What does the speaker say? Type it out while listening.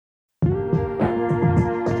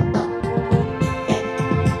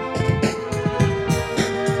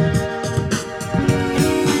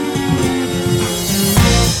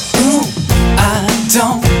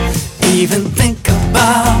don't even think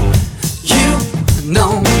about you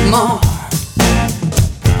no more.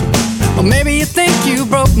 Or maybe you think you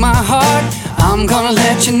broke my heart. I'm gonna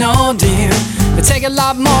let you know, dear, it'd take a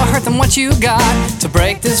lot more hurt than what you got to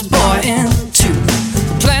break this boy in two.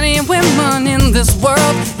 Plenty of women in this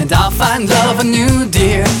world, and I'll find love anew,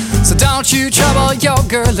 dear. So don't you trouble your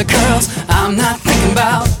girly curls, I'm not thinking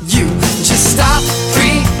about you. Just stop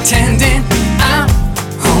pretending I'm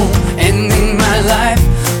home, ending my life,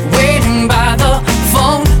 waiting by the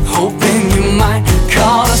phone, hoping you might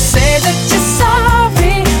call to say that you're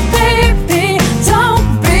sorry, baby. Don't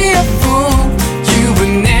be a fool, you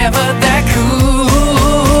were never that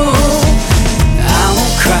cool. I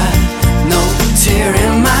won't cry, no tear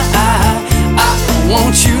in my eye. I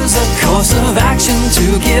won't choose a course of action to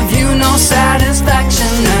give you no satisfaction.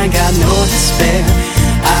 I got no despair,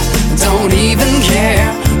 I don't even care.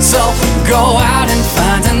 So go out and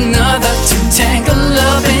find another to tangle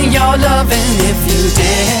love in your loving if you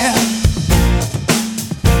dare.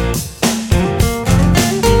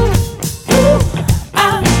 Ooh,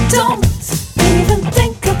 I don't even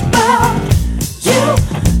think about you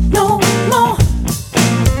no more.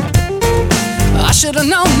 I should've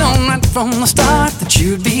known right from the start that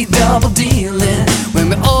you'd be double dealing when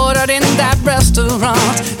we ordered in that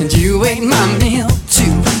restaurant and you ate my meal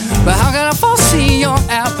too. But how can I foresee your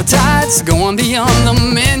appetites going beyond the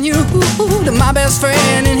menu to my best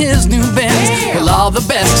friend in his new Benz? Well, all the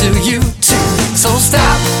best to you too.